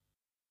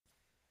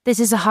This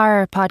is a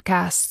horror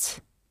podcast.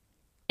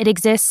 It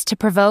exists to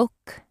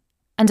provoke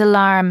and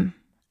alarm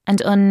and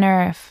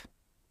unnerve.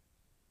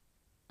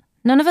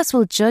 None of us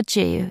will judge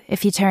you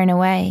if you turn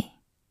away.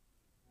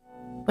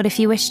 But if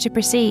you wish to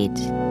proceed,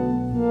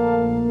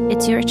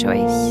 it's your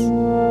choice.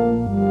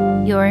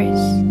 Yours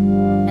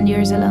and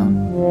yours alone.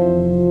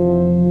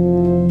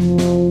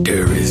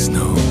 There is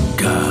no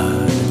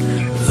God.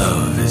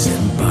 Love is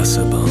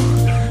impossible.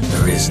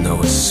 There is no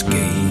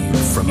escape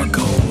from a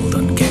cold,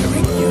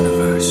 uncaring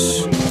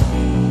universe.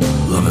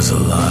 Love is a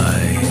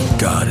lie.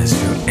 God is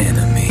your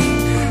enemy.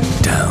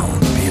 Down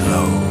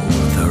below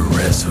the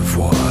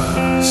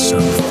reservoir,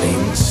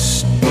 something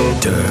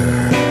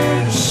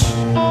stirs.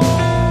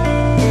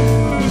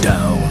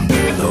 Down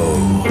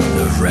below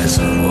the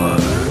reservoir,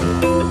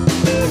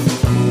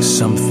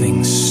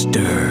 something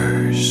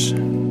stirs.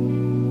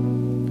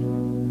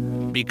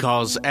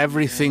 Because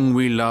everything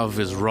we love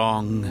is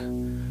wrong.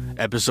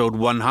 Episode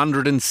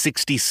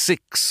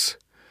 166.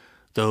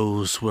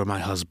 Those were my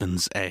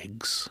husband's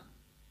eggs.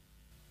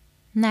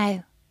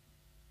 Now,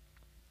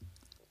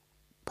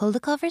 pull the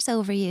covers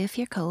over you if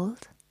you're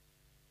cold.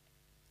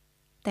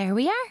 There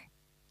we are.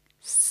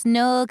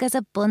 Snug as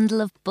a bundle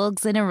of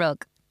bugs in a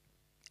rug.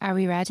 Are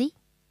we ready?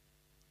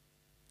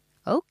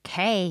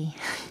 Okay.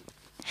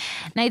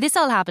 Now, this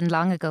all happened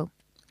long ago.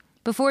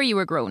 Before you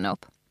were grown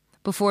up.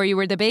 Before you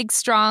were the big,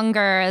 strong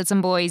girls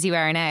and boys you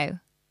are now.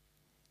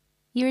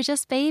 You were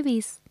just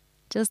babies.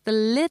 Just the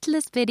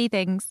littlest bitty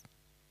things.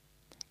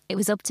 It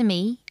was up to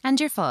me and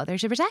your father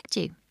to protect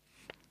you.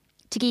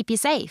 To keep you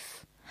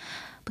safe.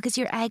 Because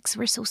your eggs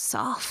were so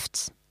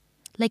soft.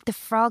 Like the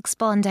frog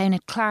spawn down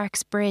at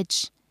Clark's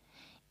Bridge.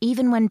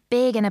 Even when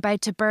big and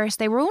about to burst,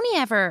 they were only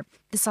ever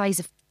the size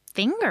of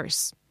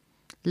fingers.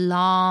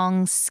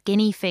 Long,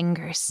 skinny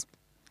fingers.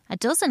 A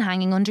dozen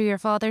hanging under your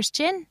father's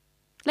chin.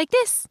 Like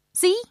this.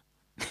 See?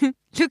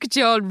 Look at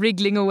you all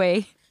wriggling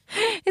away.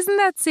 Isn't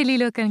that silly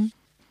looking?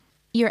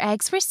 Your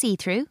eggs were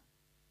see-through,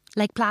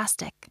 like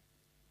plastic.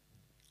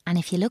 And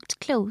if you looked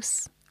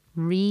close,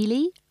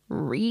 really,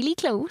 really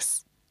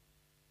close,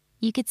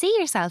 you could see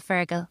yourself,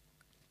 Virgil,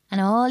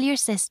 and all your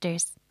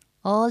sisters,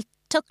 all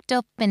tucked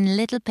up in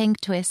little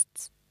pink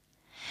twists.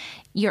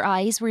 Your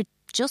eyes were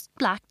just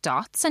black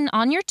dots, and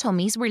on your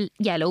tummies were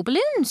yellow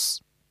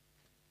balloons.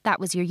 That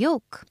was your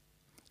yolk,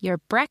 your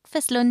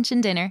breakfast, lunch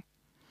and dinner.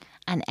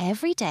 And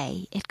every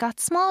day it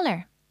got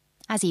smaller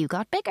as you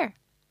got bigger.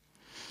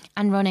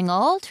 And running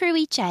all through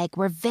each egg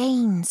were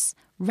veins,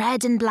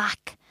 red and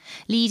black,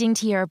 leading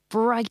to your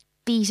bright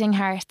beating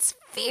hearts,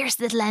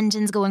 fierce little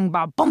engines going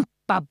ba-bump,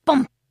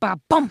 ba-bump,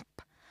 ba-bump.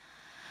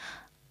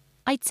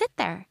 I'd sit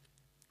there,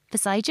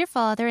 beside your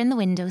father in the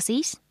window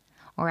seat,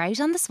 or out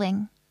on the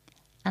swing,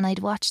 and I'd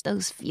watch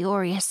those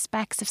furious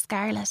specks of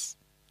scarlet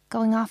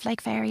going off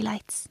like fairy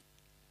lights.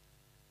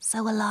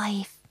 So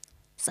alive.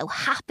 So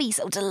happy,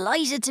 so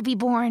delighted to be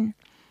born.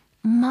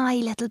 My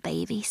little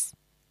babies.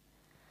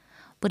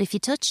 But if you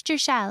touched your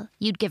shell,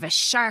 you'd give a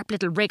sharp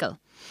little wriggle.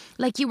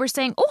 Like you were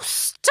saying, "Oh,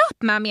 stop,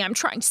 Mammy, I'm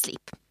trying to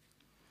sleep."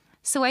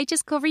 So I'd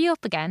just cover you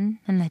up again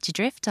and let you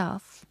drift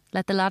off.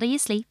 Let the lot of you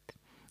sleep.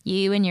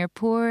 You and your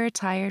poor,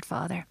 tired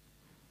father.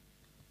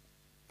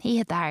 He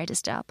had the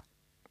hardest job.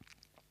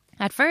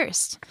 At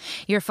first,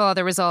 your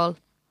father was all,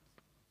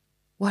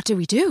 "What do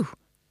we do?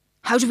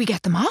 How do we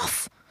get them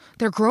off?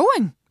 They're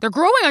growing,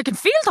 I can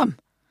feel them."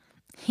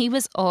 He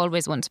was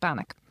always one to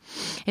panic.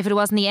 If it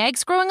wasn't the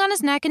eggs growing on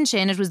his neck and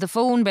chin, it was the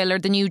phone bill or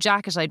the new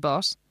jacket I'd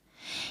bought.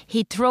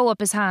 He'd throw up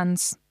his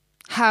hands.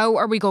 "How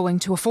are we going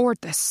to afford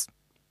this?"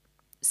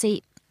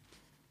 See,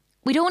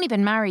 we'd only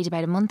been married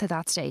about a month at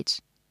that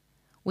stage.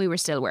 We were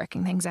still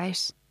working things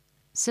out.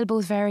 Still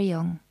both very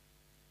young.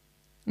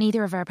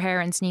 Neither of our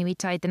parents knew he'd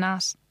tied the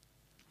knot.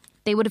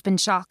 They would have been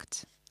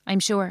shocked, I'm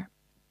sure.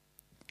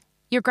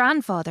 Your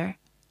grandfather,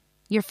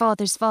 your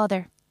father's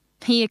father,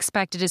 he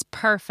expected his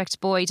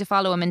perfect boy to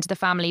follow him into the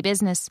family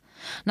business,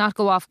 not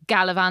go off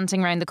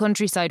gallivanting round the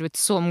countryside with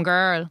some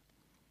girl.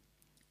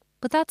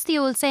 But that's the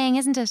old saying,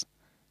 isn't it?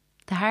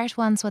 The heart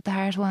wants what the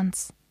heart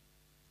wants.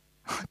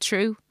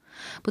 True,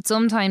 but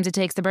sometimes it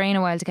takes the brain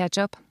a while to catch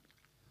up.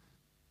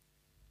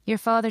 Your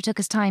father took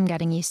his time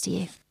getting used to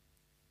you.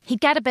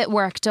 He'd get a bit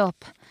worked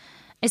up,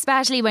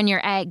 especially when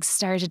your eggs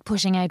started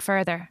pushing out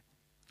further.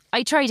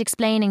 I tried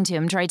explaining to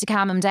him, tried to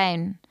calm him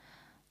down.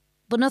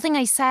 But nothing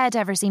I said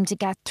ever seemed to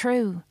get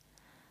through.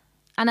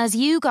 And as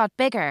you got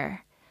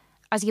bigger,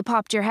 as you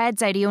popped your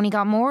heads out, he only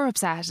got more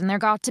upset. And there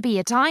got to be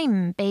a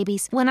time,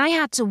 babies, when I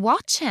had to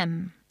watch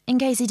him in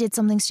case he did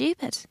something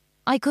stupid.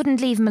 I couldn't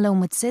leave him alone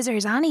with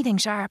scissors, anything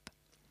sharp.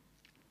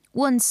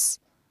 Once,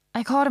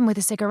 I caught him with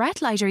a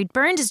cigarette lighter. He'd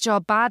burned his jaw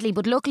badly,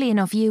 but luckily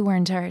enough you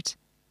weren't hurt.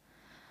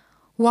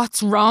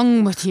 "What's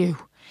wrong with you?"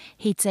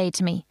 he'd say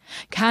to me.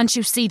 "Can't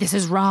you see this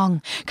is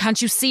wrong?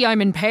 Can't you see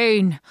I'm in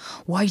pain?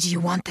 Why do you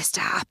want this to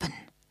happen?"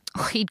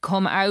 Oh, he'd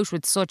come out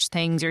with such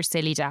things, your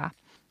silly da.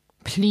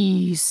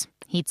 "Please,"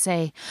 he'd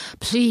say,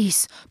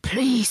 "please,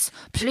 please,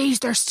 please,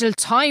 there's still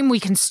time, we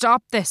can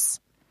stop this."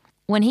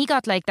 When he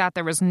got like that,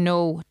 there was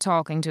no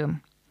talking to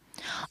him.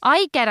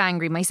 I'd get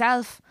angry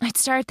myself. I'd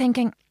start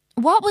thinking,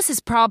 What was his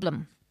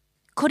problem?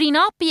 Could he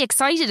not be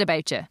excited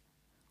about you?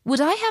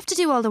 Would I have to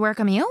do all the work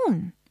on my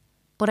own?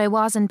 But I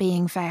wasn't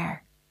being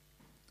fair.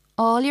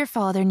 All your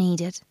father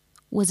needed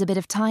was a bit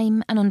of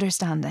time and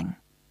understanding.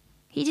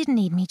 He didn't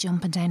need me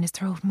jumping down his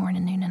throat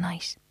morning, noon and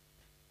night.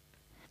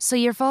 So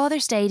your father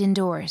stayed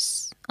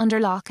indoors, under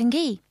lock and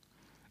key.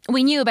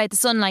 We knew about the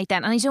sunlight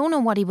then, and I don't know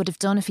what he would have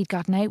done if he'd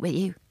gotten out with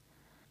you.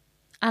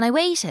 And I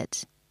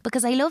waited,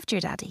 because I loved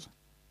your daddy.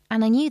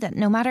 And I knew that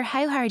no matter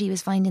how hard he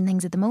was finding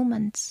things at the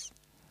moment,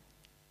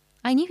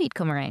 I knew he'd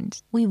come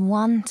around. We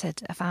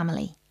wanted a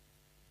family.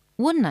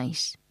 One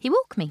night, he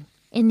woke me.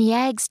 In the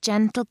egg's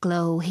gentle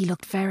glow, he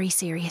looked very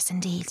serious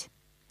indeed.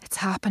 It's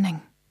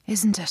happening,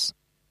 isn't it?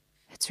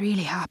 It's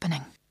really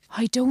happening.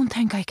 I don't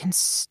think I can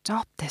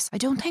stop this. I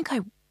don't think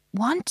I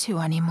want to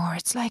anymore.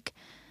 It's like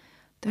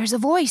there's a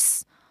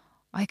voice.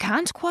 I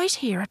can't quite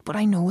hear it, but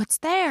I know it's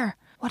there.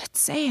 What it's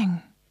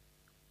saying.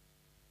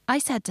 I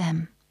said to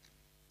him,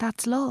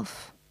 that's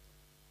love.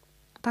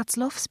 That's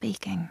love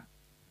speaking.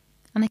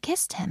 And I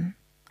kissed him,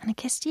 and I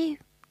kissed you.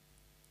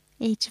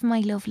 Each of my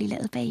lovely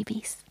little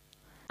babies.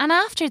 And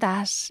after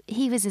that,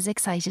 he was as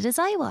excited as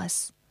I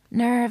was.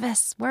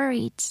 Nervous,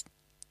 worried,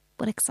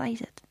 but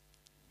excited.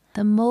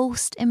 The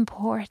most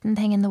important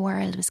thing in the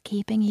world was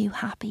keeping you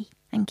happy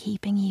and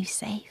keeping you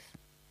safe.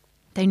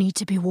 They need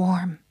to be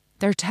warm.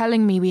 They're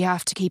telling me we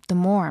have to keep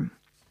them warm.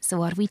 So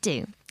what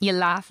do? You'll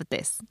laugh at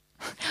this.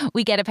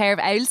 We get a pair of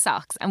owl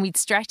socks and we'd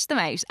stretch them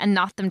out and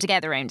knot them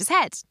together around his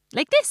head.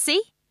 Like this,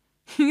 see?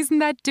 Isn't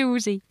that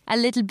doty? A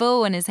little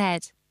bow on his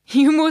head.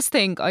 You must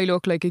think I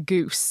look like a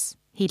goose.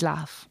 He'd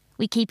laugh.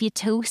 We'd keep you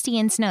toasty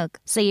and snug,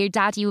 so your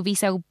daddy would be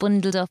so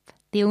bundled up,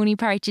 the only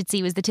part you'd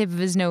see was the tip of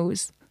his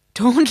nose.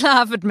 Don't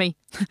laugh at me.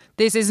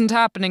 This isn't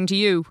happening to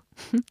you.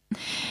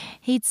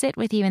 He'd sit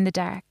with you in the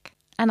dark,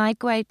 and I'd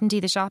go out and do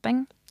the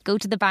shopping, go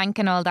to the bank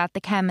and all that, the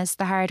chemist,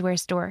 the hardware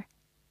store.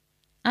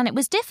 And it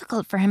was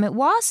difficult for him. It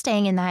was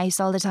staying in the house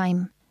all the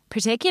time,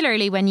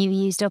 particularly when you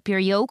used up your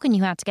yolk and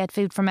you had to get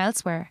food from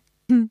elsewhere.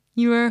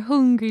 You are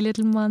hungry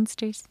little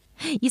monsters.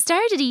 You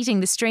started eating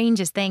the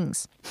strangest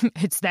things.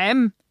 It's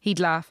them,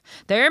 he'd laugh.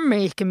 They're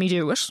making me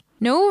do it.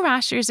 No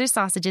rashers or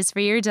sausages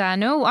for your dad.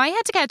 No, I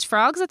had to catch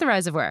frogs at the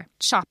reservoir,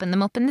 chopping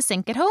them up in the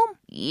sink at home.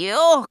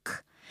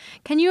 Yuck!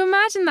 Can you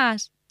imagine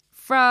that?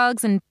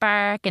 Frogs and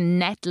bark and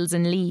nettles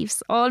and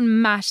leaves, all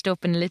mashed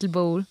up in a little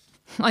bowl.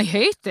 I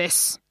hate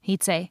this,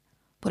 he'd say,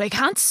 but I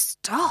can't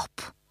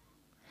stop.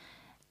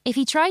 If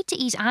he tried to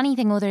eat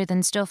anything other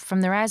than stuff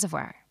from the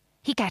reservoir,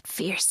 he'd get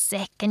fierce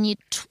sick and you'd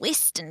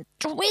twist and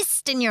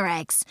twist in your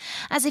eggs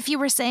as if you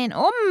were saying,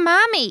 oh,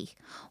 mammy,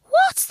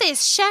 what's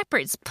this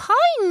shepherd's pie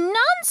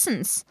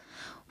nonsense?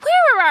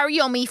 Where are our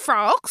yummy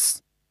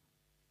frogs?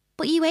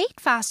 But you ate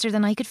faster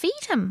than I could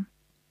feed him.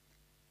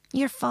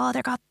 Your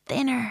father got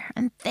thinner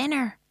and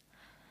thinner.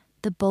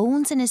 The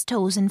bones in his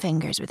toes and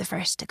fingers were the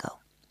first to go.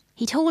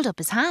 He'd hold up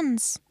his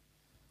hands.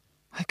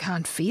 I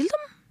can't feel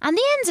them. And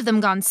the ends of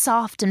them gone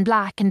soft and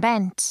black and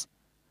bent.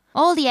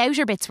 All the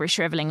outer bits were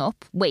shrivelling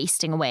up,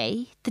 wasting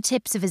away, the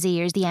tips of his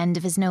ears, the end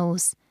of his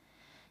nose.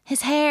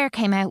 His hair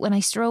came out when I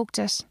stroked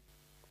it.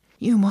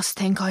 You must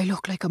think I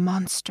look like a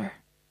monster.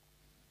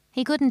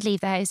 He couldn't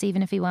leave the house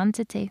even if he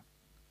wanted to.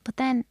 But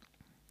then,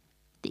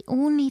 the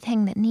only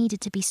thing that needed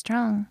to be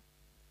strong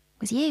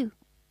was you.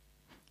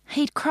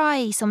 He'd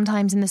cry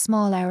sometimes in the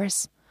small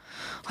hours.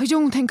 I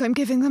don't think I'm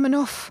giving them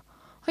enough.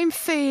 I'm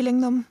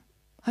failing them.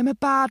 I'm a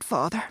bad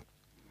father.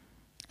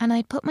 And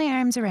I'd put my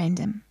arms around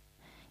him.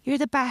 You're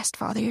the best,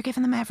 Father. You're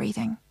giving them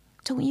everything.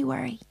 Don't you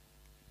worry.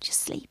 Just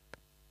sleep.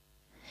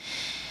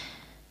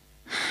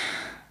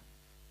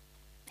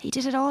 He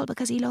did it all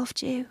because he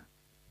loved you.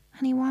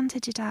 And he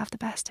wanted you to have the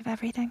best of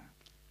everything.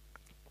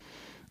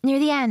 Near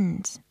the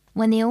end,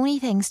 when the only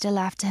thing still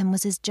left to him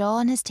was his jaw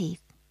and his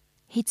teeth,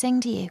 he'd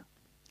sing to you.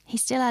 He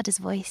still had his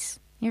voice.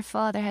 Your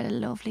father had a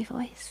lovely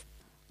voice.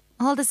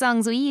 All the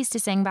songs we used to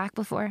sing back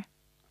before.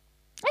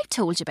 I've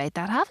told you about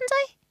that, haven't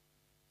I?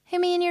 Who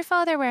me and your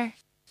father were.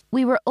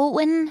 We were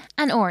Owen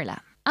and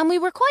Orla, and we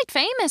were quite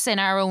famous in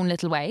our own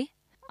little way.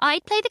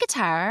 I'd play the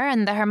guitar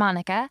and the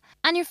harmonica,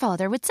 and your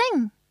father would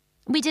sing.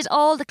 We did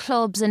all the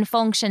clubs and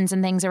functions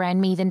and things around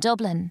Meath and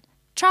Dublin,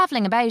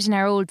 travelling about in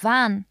our old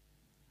van.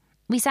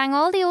 We sang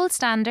all the old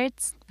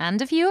standards,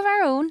 and a few of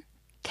our own.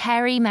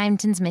 Kerry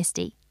Mountains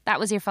Misty, that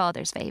was your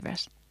father's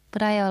favourite.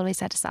 But I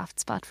always had a soft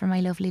spot for my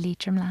lovely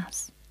Leitrim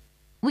lass.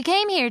 We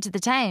came here to the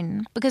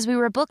town because we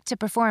were booked to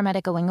perform at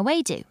a going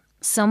away do.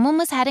 Someone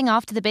was heading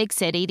off to the big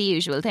city, the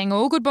usual thing.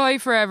 Oh, goodbye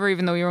forever,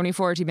 even though you're only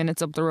 40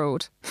 minutes up the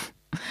road.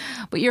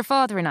 But your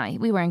father and I,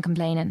 we weren't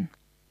complaining.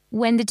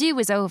 When the do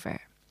was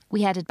over,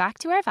 we headed back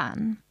to our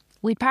van.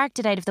 We'd parked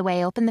it out of the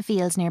way up in the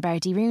fields near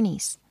Barty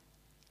Rooney's.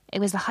 It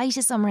was the height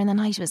of summer and the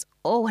night was, it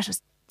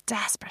was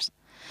desperate.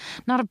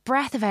 Not a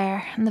breath of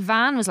air, and the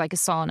van was like a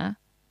sauna.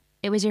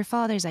 It was your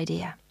father's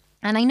idea.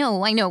 And I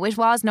know, it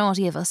was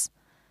naughty of us.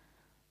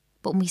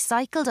 But when we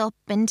cycled up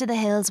into the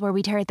hills where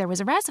we'd heard there was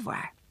a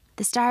reservoir,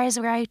 the stars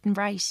were out and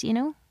bright,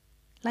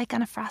 like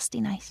on a frosty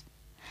night.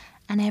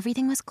 And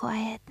everything was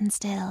quiet and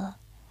still.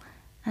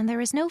 And there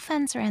was no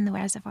fence around the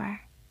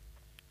reservoir.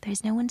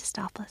 there's no one to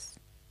stop us.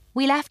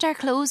 We left our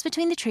clothes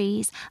between the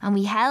trees and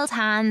we held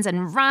hands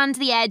and ran to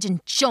the edge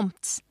and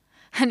jumped.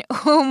 And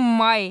oh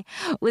my,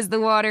 was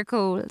the water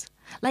cold.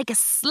 Like a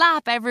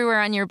slap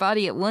everywhere on your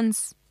body at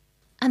once.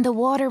 And the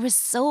water was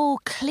so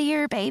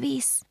clear,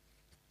 babies.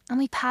 And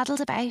we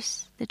paddled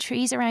about, the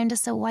trees around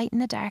us so white in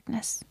the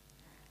darkness.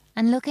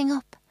 And looking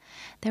up,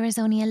 there was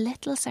only a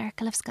little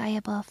circle of sky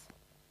above.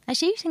 A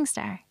shooting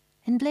star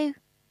in blue.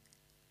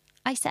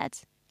 I said,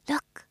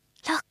 "Look,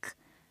 look,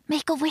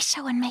 make a wish,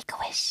 Owen, make a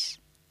wish."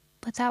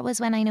 But that was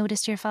when I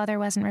noticed your father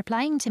wasn't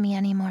replying to me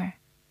anymore.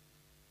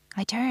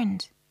 I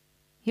turned.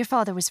 Your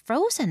father was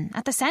frozen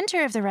at the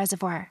centre of the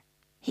reservoir.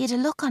 He had a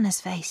look on his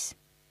face.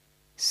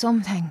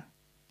 "Something,"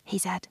 he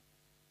said.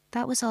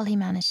 That was all he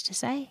managed to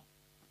say.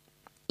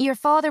 Your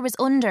father was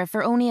under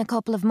for only a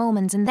couple of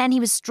moments, and then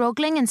he was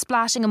struggling and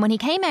splashing, and when he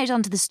came out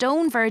onto the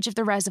stone verge of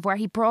the reservoir,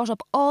 he brought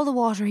up all the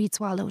water he'd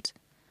swallowed.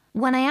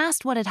 When I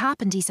asked what had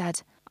happened, he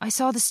said, "I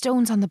saw the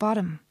stones on the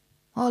bottom.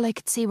 All I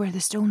could see were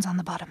the stones on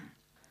the bottom."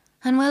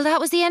 And well, that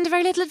was the end of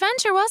our little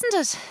adventure, wasn't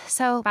it?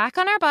 So back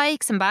on our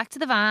bikes and back to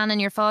the van,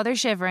 and your father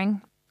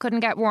shivering.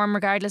 Couldn't get warm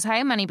regardless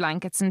how many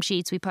blankets and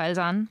sheets we piled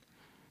on.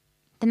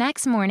 The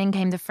next morning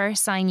came the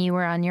first sign you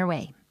were on your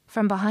way.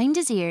 From behind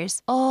his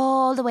ears,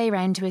 all the way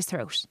round to his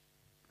throat.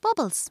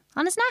 Bubbles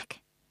on his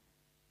neck.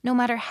 No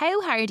matter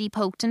how hard he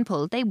poked and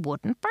pulled, they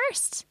wouldn't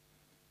burst.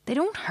 "They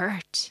don't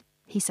hurt,"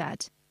 he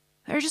said.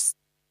 "They're just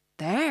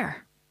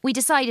there." We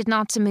decided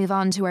not to move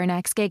on to our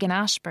next gig in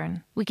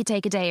Ashburn. We could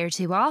take a day or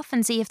two off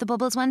and see if the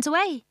bubbles went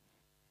away.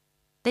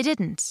 They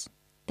didn't.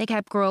 They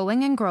kept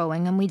growing and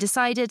growing, and we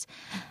decided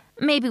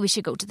maybe we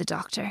should go to the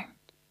doctor.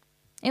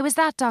 It was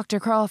that Dr.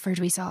 Crawford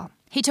we saw.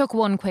 He took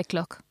one quick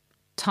look.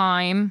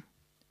 "Time.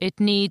 It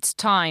needs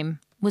time,"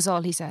 was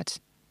all he said.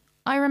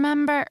 I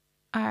remember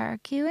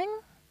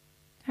arguing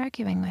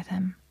with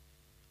him.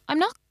 I'm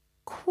not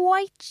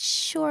quite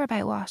sure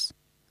about what.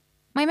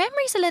 My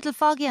memory's a little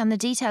foggy on the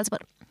details,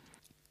 but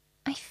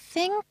I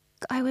think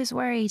I was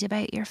worried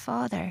about your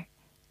father,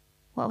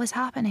 what was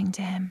happening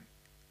to him.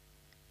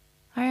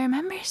 I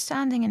remember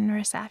standing in the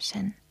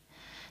reception,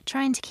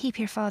 trying to keep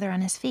your father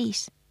on his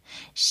feet,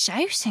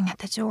 shouting at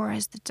the door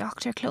as the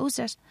doctor closed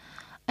it.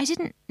 I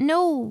didn't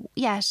know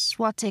yet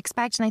what to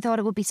expect, and I thought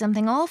it would be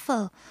something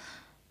awful,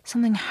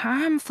 something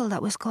harmful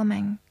that was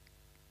coming.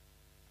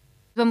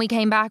 When we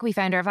came back, we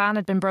found our van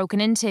had been broken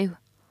into.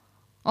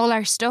 All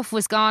our stuff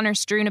was gone or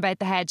strewn about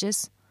the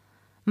hedges.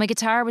 My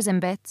guitar was in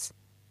bits.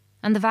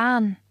 And the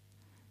van.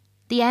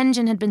 The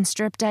engine had been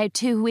stripped out,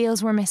 2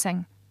 wheels were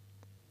missing.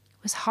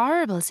 It was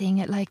horrible seeing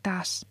it like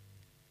that.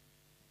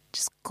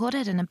 Just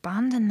gutted and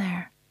abandoned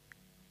there.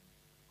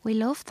 We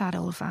loved that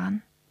old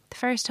van, the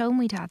first home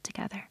we'd had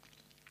together.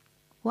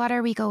 "What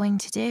are we going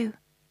to do?"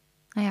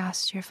 I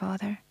asked your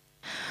father.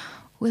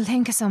 "We'll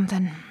think of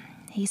something,"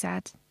 he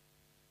said.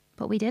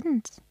 But we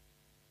didn't.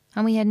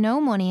 And we had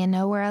no money and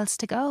nowhere else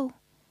to go.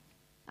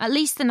 At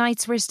least the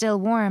nights were still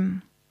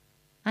warm.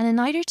 And a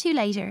night or two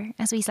later,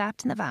 as we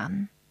slept in the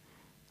van,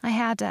 I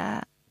had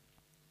a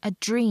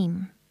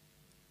dream.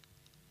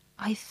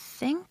 I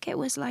think it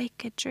was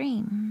like a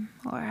dream,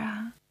 or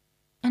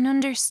an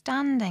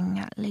understanding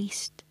at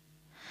least.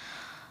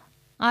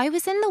 I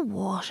was in the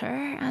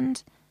water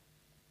and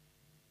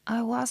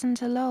I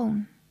wasn't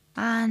alone.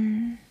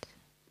 And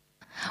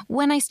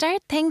when I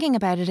start thinking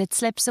about it, it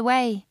slips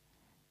away,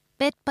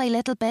 bit by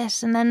little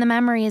bit, and then the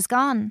memory is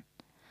gone.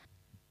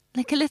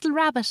 Like a little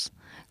rabbit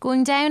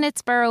going down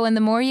its burrow, and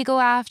the more you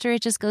go after,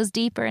 it just goes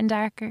deeper and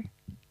darker.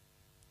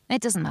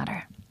 It doesn't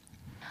matter.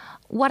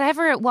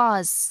 Whatever it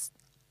was,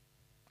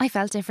 I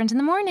felt different in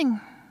the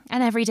morning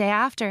and every day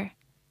after.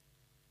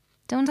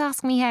 Don't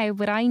ask me how,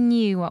 but I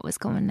knew what was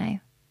coming now.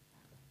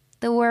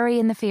 The worry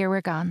and the fear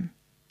were gone.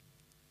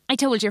 I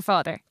told your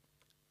father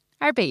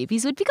our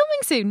babies would be coming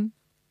soon.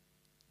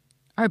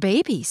 Our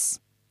babies?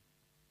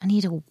 And he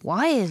had a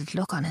wild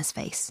look on his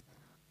face.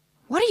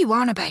 "What are you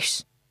on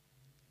about?"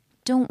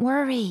 "Don't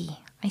worry,"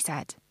 I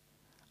said.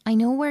 "I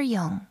know we're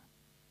young,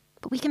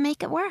 but we can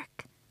make it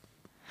work."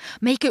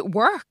 "Make it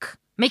work?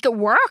 Make it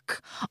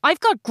work? I've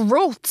got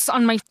growths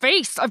on my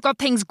face. I've got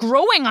things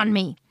growing on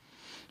me."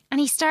 And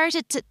he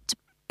started to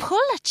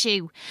pull at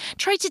you,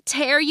 tried to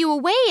tear you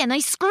away, and I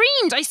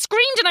screamed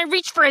and I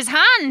reached for his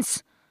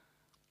hands.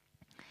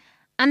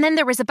 And then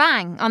there was a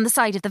bang on the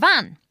side of the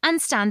van,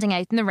 and standing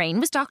out in the rain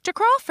was Dr.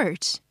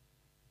 Crawford.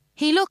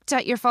 He looked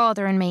at your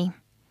father and me.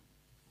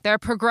 "They're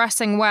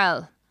progressing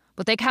well.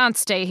 But they can't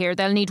stay here.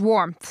 They'll need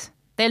warmth.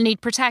 They'll need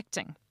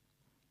protecting."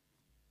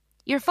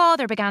 Your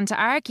father began to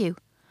argue.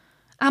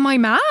 "Am I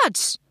mad?"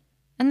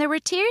 And there were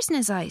tears in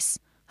his eyes.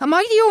 "Am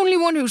I the only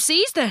one who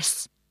sees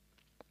this?"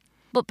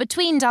 But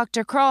between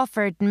Dr.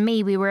 Crawford and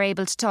me, we were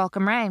able to talk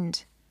him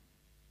round.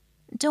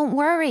 "Don't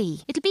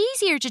worry. It'll be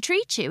easier to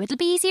treat you. It'll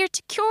be easier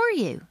to cure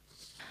you."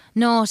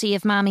 Naughty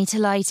of Mammy to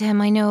lie to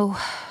him, I know.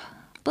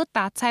 But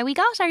that's how we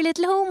got our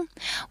little home,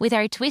 with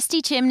our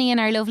twisty chimney and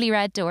our lovely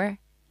red door.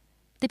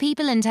 The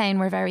people in town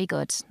were very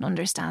good,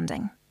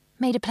 understanding,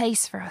 made a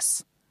place for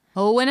us.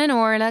 Owen and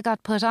Orla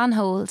got put on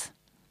hold.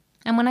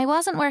 And when I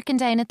wasn't working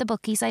down at the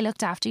bookies, I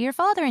looked after your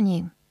father and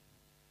you.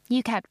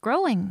 You kept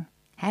growing.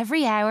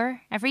 Every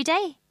hour, every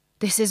day.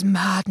 "This is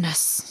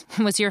madness,"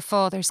 was your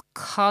father's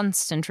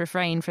constant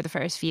refrain for the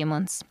first few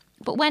months.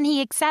 But when he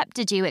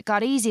accepted you, it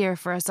got easier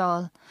for us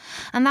all.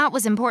 And that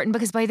was important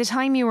because by the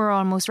time you were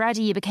almost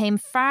ready, you became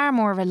far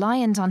more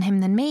reliant on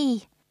him than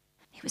me.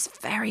 He was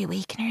very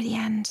weak near the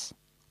end.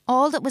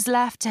 All that was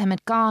left to him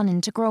had gone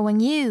into growing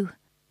you,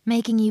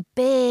 making you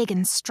big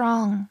and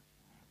strong.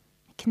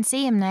 I can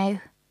see him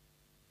now,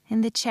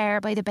 in the chair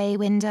by the bay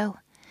window.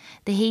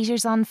 The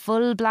heaters on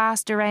full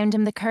blast around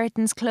him, the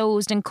curtains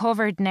closed and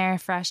covered in air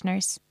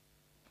fresheners.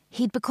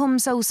 He'd become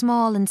so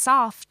small and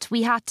soft,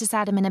 we had to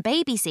set him in a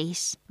baby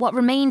seat. What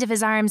remained of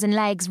his arms and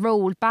legs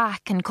rolled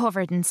back and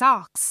covered in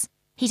socks.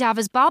 He'd have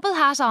his bobble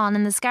hat on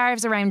and the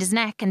scarves around his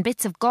neck and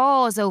bits of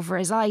gauze over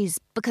his eyes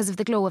because of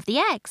the glow of the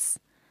eggs.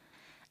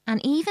 And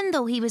even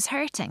though he was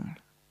hurting,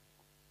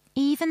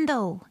 even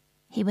though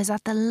he was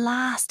at the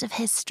last of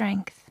his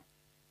strength,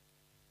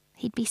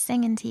 he'd be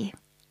singing to you.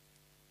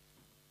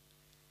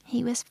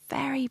 He was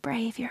very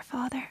brave, your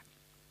father,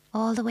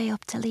 all the way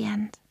up till the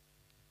end.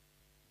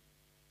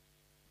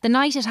 The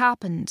night it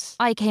happened,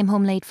 I came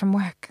home late from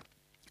work.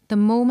 The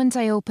moment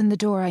I opened the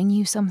door, I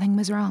knew something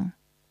was wrong.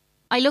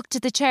 I looked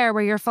at the chair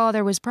where your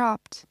father was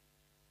propped.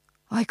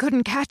 I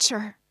couldn't catch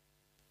her.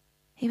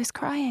 He was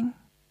crying,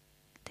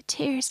 the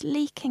tears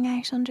leaking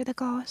out under the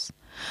gauze.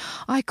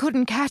 "I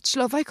couldn't catch,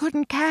 love, I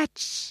couldn't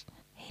catch."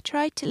 He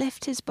tried to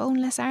lift his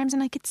boneless arms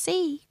and I could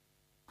see,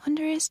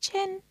 under his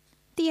chin,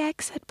 the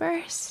eggs had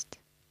burst.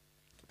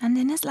 And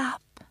in his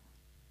lap,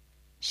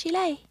 she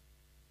lay.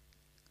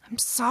 "I'm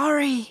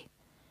sorry,"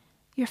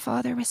 your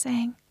father was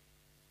saying.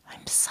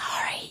 "I'm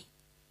sorry."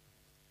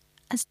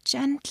 As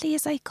gently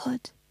as I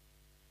could,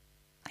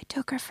 I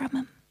took her from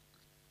him.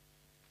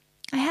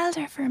 I held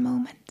her for a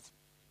moment,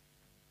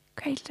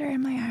 cradled her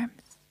in my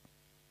arms.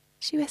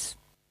 She was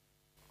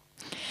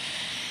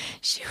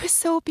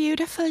so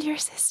beautiful, your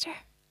sister.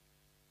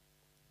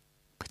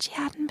 But she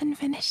hadn't been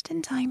finished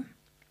in time.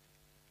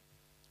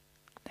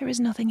 There was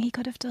nothing he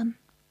could have done.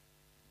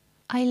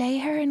 I lay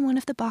her in one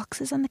of the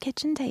boxes on the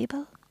kitchen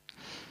table.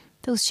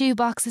 Those shoe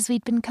boxes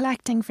we'd been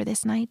collecting for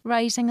this night,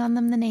 writing on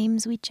them the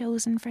names we'd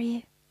chosen for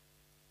you.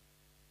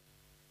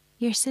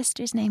 Your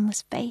sister's name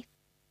was Faith.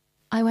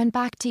 I went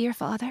back to your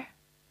father.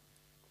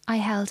 I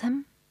held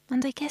him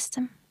and I kissed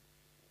him.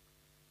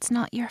 "It's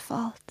not your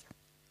fault,"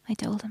 I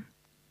told him.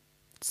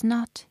 "It's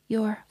not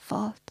your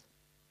fault."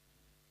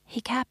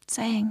 He kept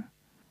saying,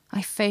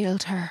 "I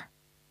failed her."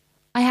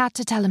 I had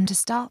to tell him to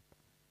stop,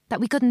 that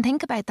we couldn't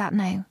think about that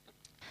now.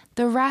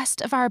 The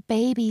rest of our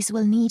babies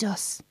will need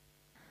us.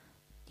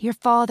 Your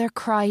father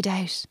cried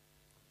out.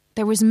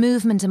 There was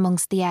movement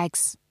amongst the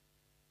eggs.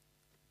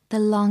 The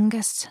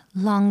longest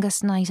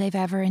night I've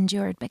ever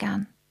endured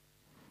began.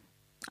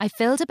 I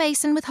filled a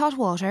basin with hot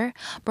water,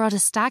 brought a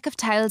stack of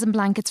towels and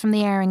blankets from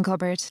the airing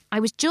cupboard. I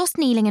was just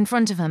kneeling in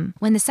front of him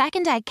when the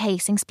second egg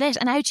casing split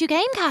and out you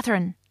came,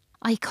 Catherine.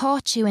 I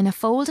caught you in a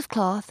fold of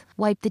cloth,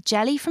 wiped the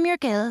jelly from your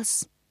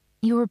gills.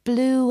 You were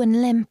blue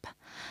and limp,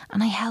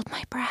 and I held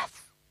my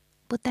breath.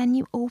 But then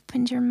you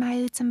opened your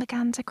mouths and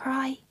began to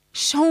cry.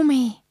 "Show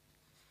me,"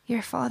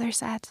 your father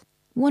said.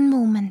 "One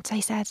moment," I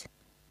said.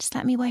 "Just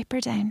let me wipe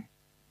her down."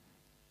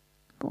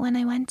 But when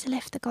I went to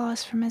lift the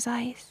gauze from his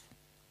eyes,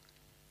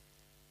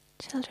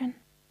 children,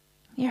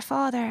 your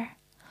father,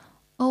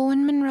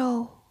 Owen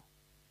Monroe,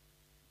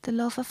 the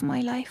love of my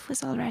life,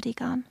 was already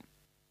gone.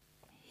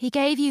 He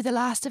gave you the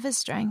last of his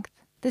strength,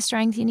 the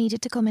strength you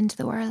needed to come into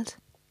the world.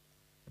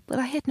 But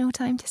I had no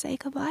time to say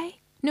goodbye.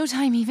 No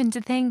time even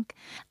to think.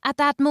 At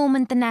that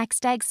moment, the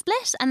next egg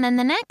split, and then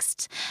the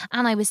next,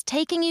 and I was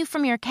taking you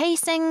from your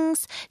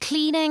casings,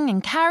 cleaning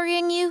and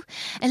carrying you,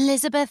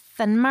 Elizabeth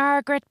and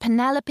Margaret,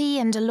 Penelope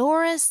and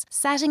Dolores,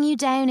 setting you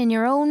down in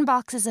your own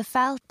boxes of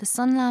felt, the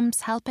sun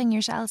lamps helping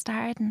your shells to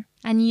harden.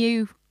 And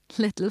you,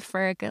 little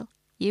Fergal,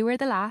 you were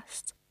the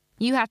last.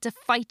 You had to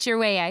fight your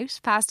way out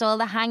past all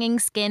the hanging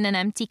skin and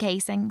empty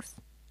casings.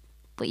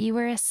 But you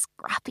were a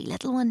scrappy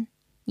little one.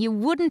 You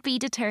wouldn't be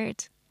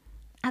deterred.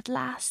 At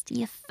last,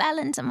 you fell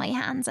into my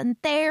hands, and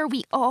there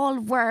we all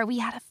were. We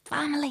had a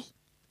family.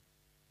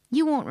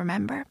 You won't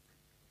remember,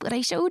 but I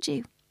showed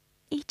you,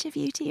 each of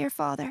you, to your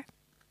father.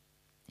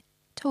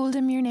 Told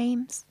him your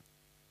names.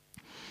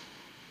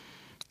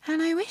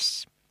 And I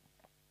wish...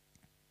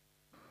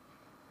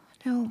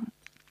 No,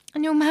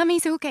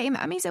 Mammy's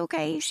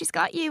okay. She's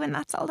got you, and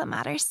that's all that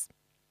matters.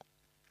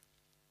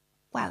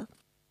 Well,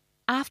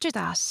 after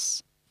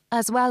that,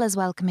 as well as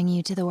welcoming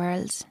you to the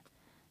world,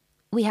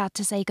 we had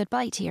to say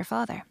goodbye to your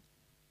father.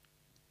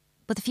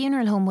 But the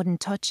funeral home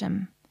wouldn't touch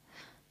him.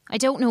 I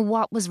don't know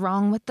what was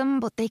wrong with them,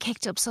 but they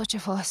kicked up such a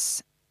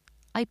fuss.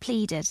 I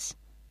pleaded.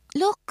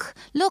 Look,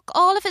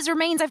 all of his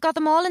remains, I've got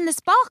them all in this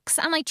box,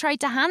 and I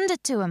tried to hand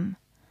it to him.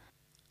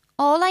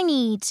 All I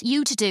need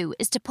you to do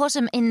is to put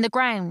him in the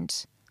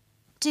ground.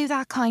 Do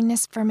that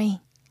kindness for me.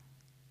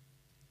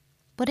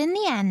 But in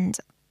the end,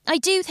 I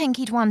do think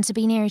he'd want to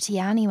be near to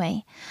you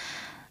anyway.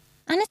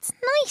 And it's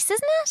nice,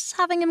 isn't it,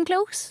 having him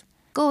close?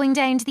 Going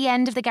down to the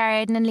end of the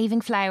garden and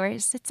leaving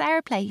flowers. It's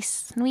our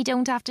place and we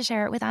don't have to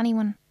share it with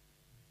anyone.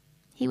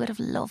 He would have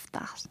loved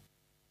that.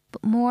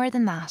 But more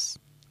than that,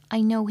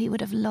 I know he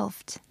would have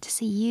loved to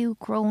see you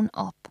grown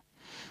up,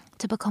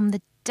 to become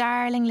the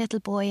darling little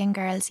boy and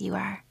girls you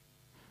are.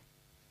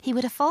 He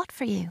would have fought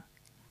for you.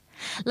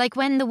 Like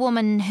when the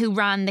woman who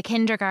ran the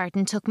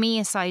kindergarten took me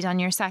aside on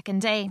your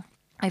second day.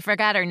 I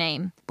forget her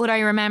name, but I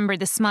remember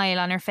the smile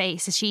on her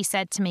face as she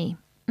said to me,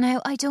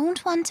 "Now, I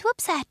don't want to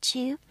upset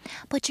you,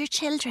 but your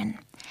children,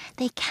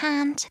 they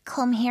can't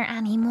come here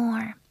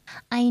anymore.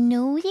 I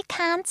know you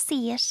can't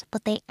see it,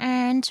 but they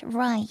aren't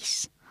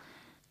right."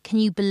 Can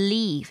you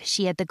believe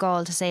she had the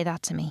gall to say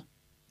that to me?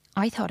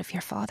 I thought of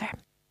your father.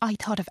 I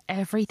thought of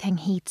everything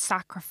he'd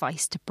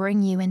sacrificed to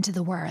bring you into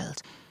the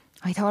world.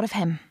 I thought of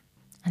him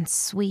and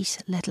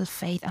sweet little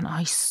Faith, and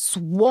I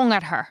swung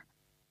at her.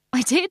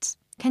 I did.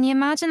 Can you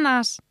imagine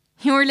that?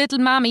 Your little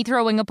mammy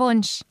throwing a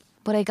punch.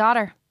 But I got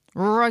her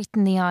right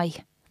in the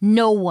eye.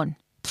 No one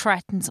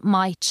threatens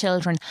my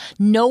children.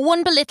 No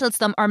one belittles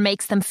them or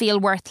makes them feel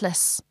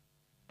worthless.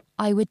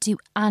 I would do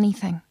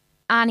anything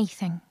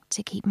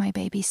to keep my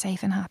baby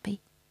safe and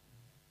happy.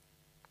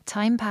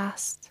 Time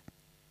passed.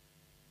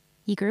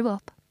 You grew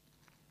up.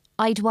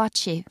 I'd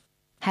watch you,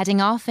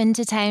 heading off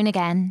into town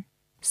again,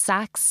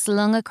 sacks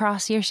slung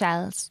across your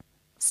shells,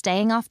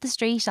 staying off the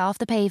street, off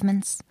the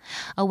pavements,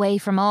 away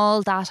from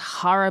all that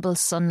horrible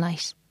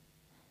sunlight.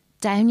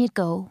 Down you'd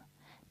go,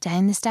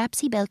 down the steps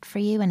he built for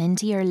you and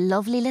into your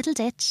lovely little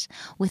ditch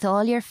with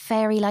all your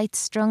fairy lights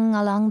strung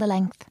along the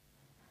length.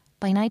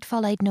 By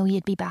nightfall I'd know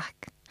you'd be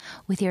back,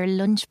 with your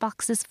lunch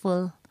boxes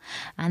full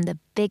and the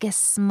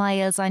biggest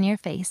smiles on your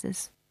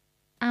faces.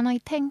 And I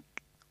think,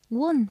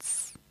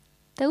 once,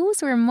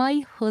 those were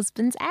my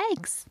husband's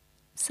eggs.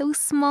 So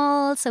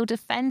small, so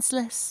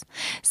defenceless,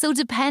 so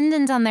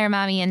dependent on their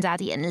mammy and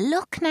daddy. And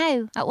look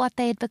now at what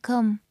they had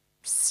become.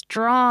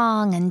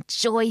 Strong and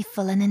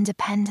joyful and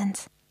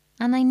independent.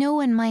 And I know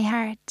in my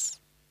heart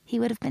he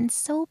would have been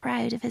so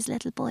proud of his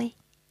little boy,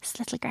 his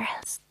little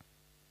girls.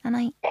 And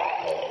I...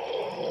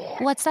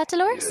 What's that,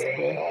 Dolores?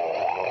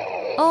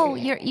 Oh,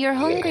 you're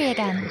hungry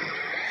again.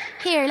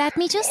 Here, let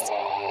me just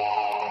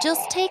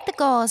take the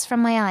gauze from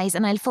my eyes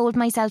and I'll fold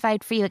myself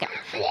out for you again.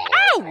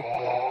 Ow!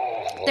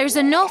 There's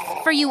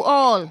enough for you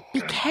all.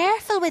 Be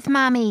careful with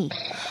Mammy.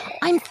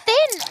 I'm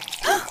thin.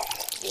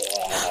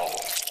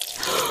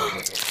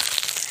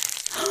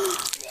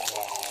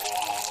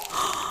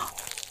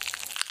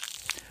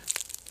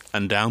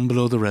 And down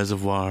below the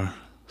reservoir,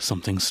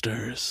 something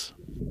stirs.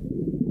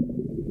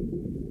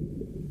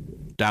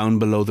 Down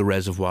Below the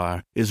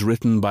Reservoir is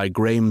written by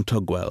Graham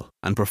Tugwell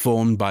and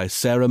performed by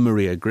Sarah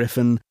Maria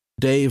Griffin,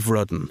 Dave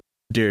Rudden,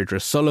 Deirdre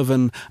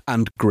Sullivan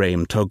and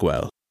Graham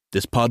Tugwell.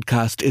 This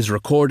podcast is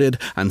recorded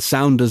and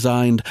sound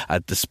designed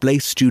at Display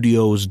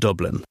Studios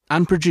Dublin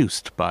and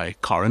produced by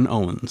Corin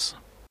Owens.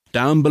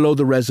 Down Below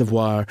the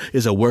Reservoir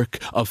is a work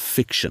of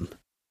fiction,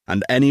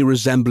 and any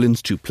resemblance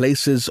to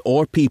places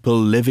or people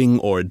living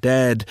or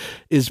dead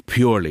is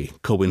purely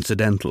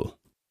coincidental.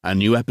 A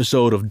new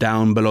episode of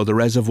Down Below the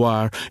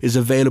Reservoir is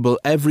available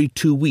every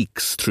 2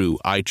 weeks through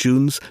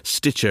iTunes,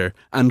 Stitcher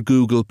and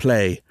Google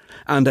Play,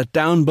 and at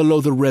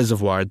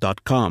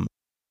downbelowthereservoir.com,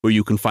 where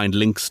you can find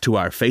links to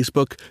our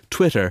Facebook,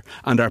 Twitter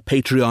and our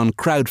Patreon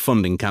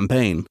crowdfunding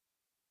campaign.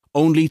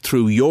 Only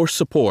through your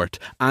support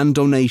and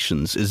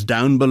donations is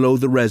Down Below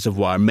the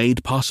Reservoir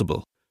made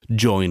possible.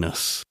 Join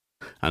us.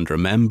 And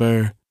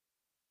remember,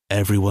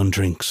 everyone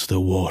drinks the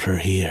water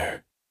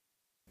here.